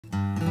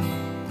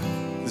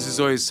This is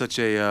always such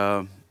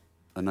a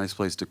nice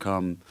place to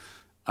come.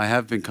 I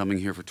have been coming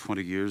here for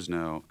 20 years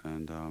now,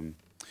 and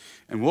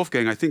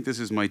Wolfgang, I think this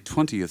is my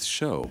 20th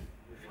show.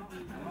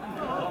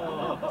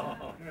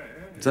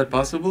 Is that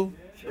possible?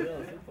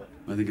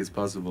 I think it's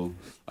possible.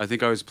 I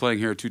think I was playing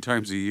here 2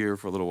 times a year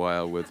for a little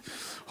while with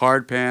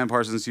Hardpan,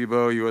 Parsons,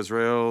 US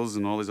Rails,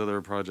 and all these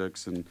other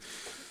projects and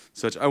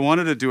such. I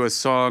wanted to do a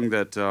song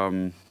that,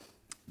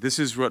 this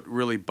is what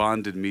really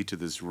bonded me to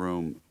this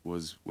room,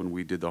 was when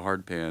we did the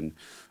Hardpan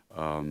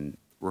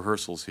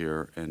rehearsals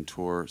here and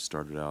tour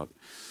started out.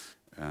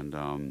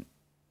 And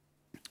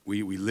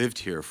we lived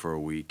here for a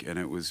week, and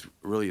it was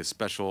really a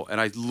special, and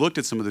I looked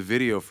at some of the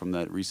video from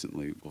that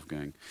recently,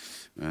 Wolfgang,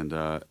 and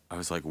I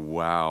was like,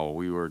 wow,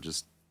 we were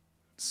just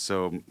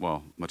so,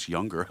 well, much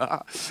younger.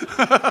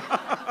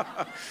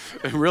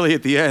 And really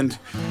at the end,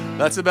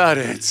 that's about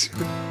it.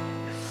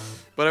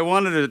 But I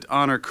wanted to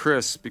honor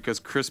Chris, because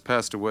Chris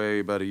passed away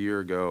about a year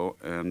ago,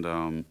 and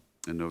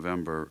in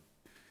November,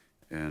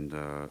 and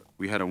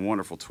we had a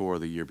wonderful tour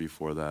the year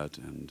before that,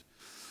 and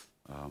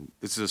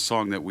this is a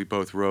song that we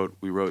both wrote.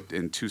 We wrote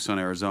in Tucson,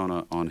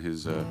 Arizona, on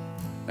his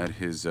at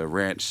his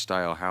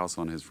ranch-style house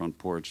on his front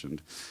porch, and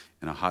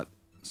in a hot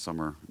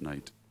summer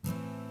night.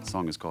 The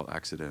song is called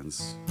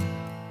 "Accidents."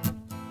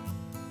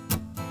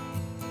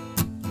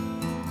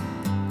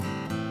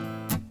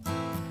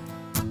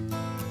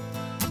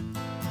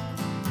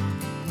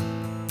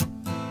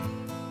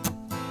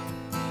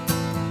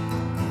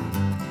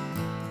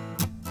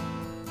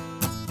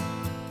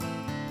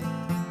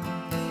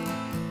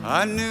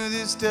 I knew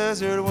this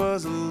desert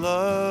was a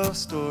love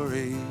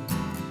story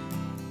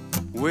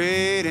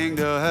waiting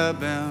to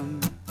happen.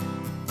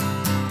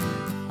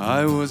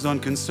 I was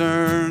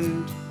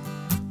unconcerned.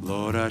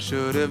 Lord, I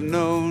should have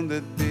known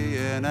there'd be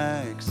an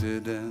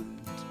accident.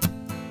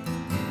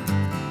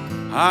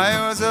 I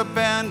was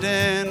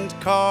abandoned,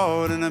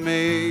 caught in a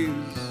maze,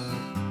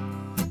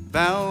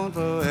 bound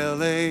for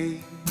LA.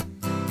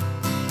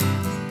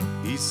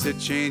 He said,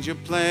 change your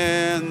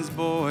plans,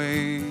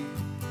 boy.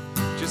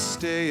 Just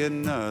stay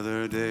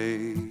another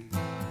day.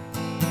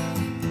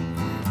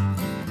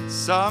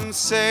 Some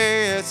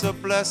say it's a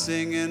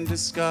blessing in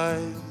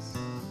disguise.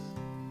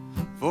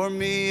 For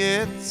me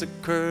it's a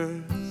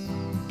curse.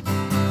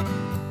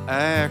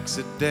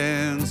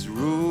 Accidents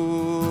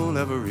rule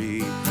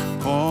every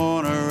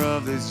corner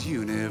of this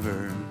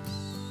universe.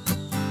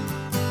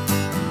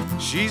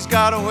 She's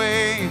got a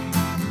way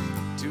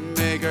to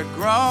make a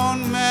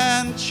grown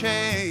man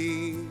change.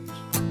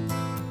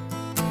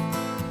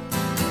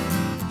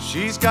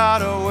 She's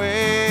got a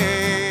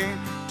way,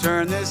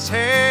 turn this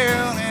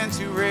hail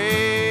into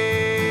rain.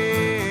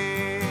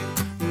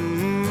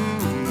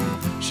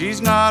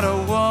 She's not a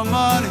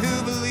woman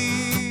who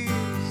believes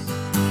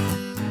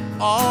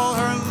all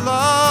her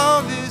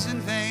love is in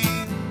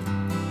vain.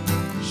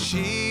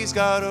 She's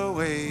got a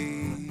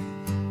way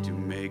to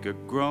make a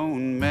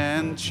grown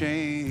man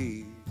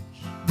change.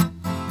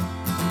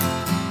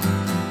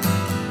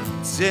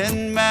 It's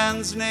in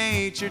man's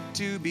nature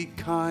to be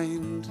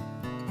kind,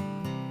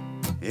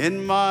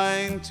 in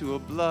mind to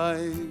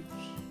oblige.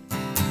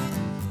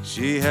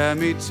 She had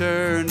me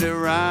turned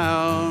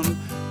around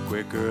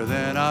quicker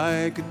than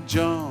I could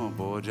jump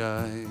or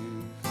jive.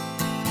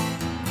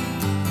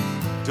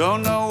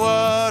 Don't know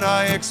what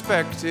I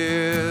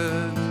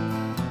expected.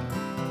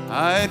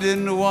 I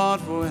didn't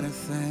want for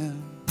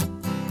anything.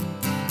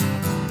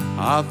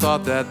 I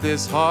thought that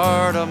this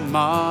heart of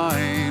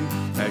mine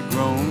had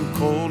grown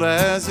cold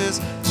as this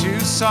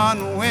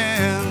Tucson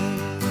wind.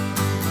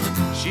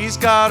 She's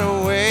got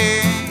a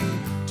way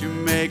to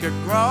make a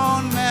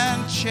grown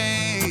man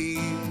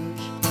change.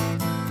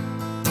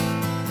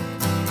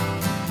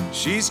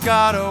 She's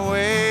got a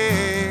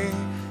way,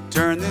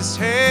 turn this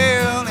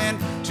hail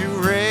into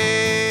rain.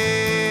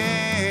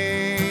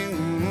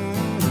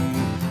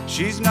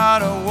 She's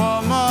not a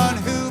woman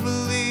who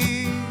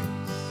believes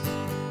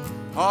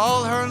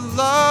all her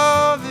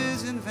love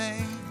is in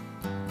vain.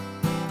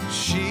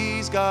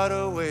 She's got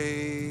a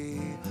way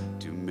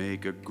to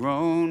make a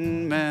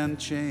grown man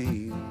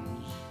change.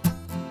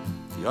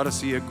 You ought to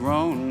see a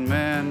grown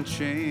man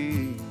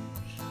change.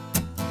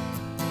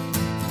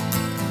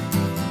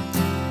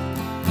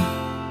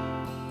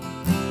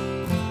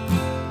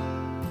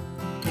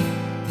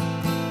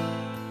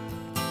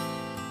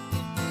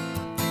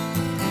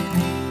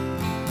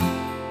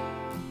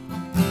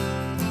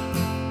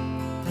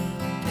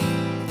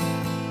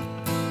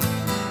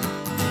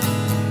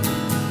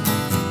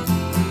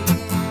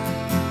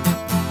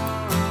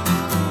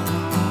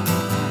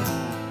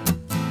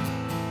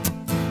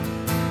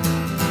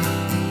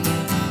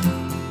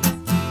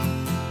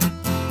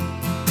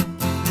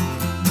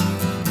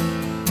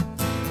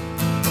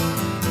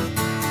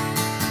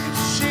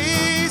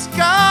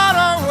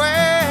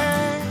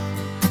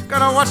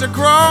 Watch a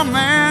grown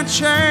man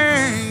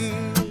change.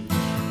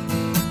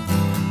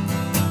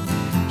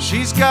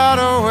 She's got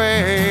a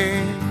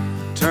way,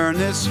 turn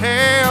this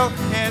hail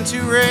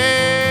into rain.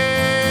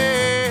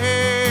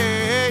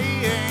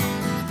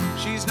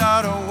 She's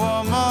not a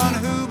woman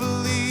who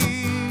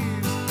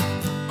believes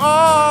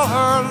all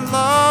her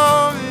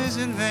love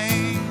in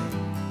vain.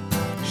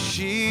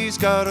 She's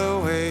got a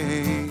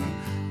way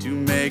to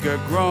make a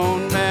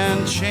grown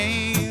man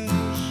change.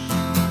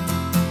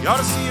 You ought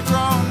to see a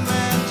grown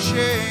man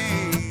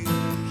change.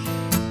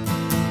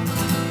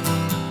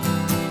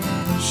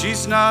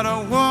 She's not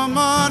a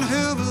woman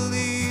who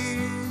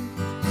believes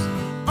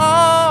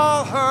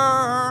all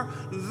her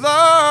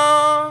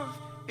love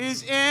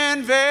is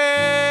in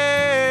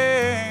vain.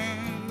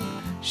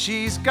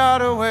 She's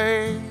got a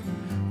way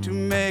to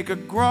make a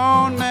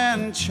grown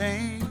man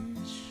change.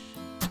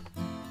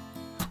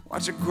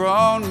 Watch a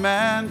grown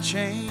man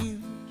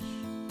change.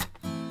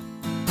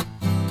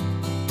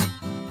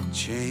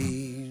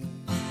 Change.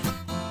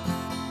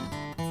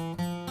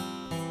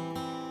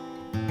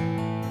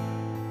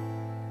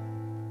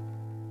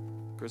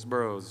 Chris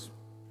Burroughs.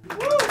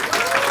 Woo!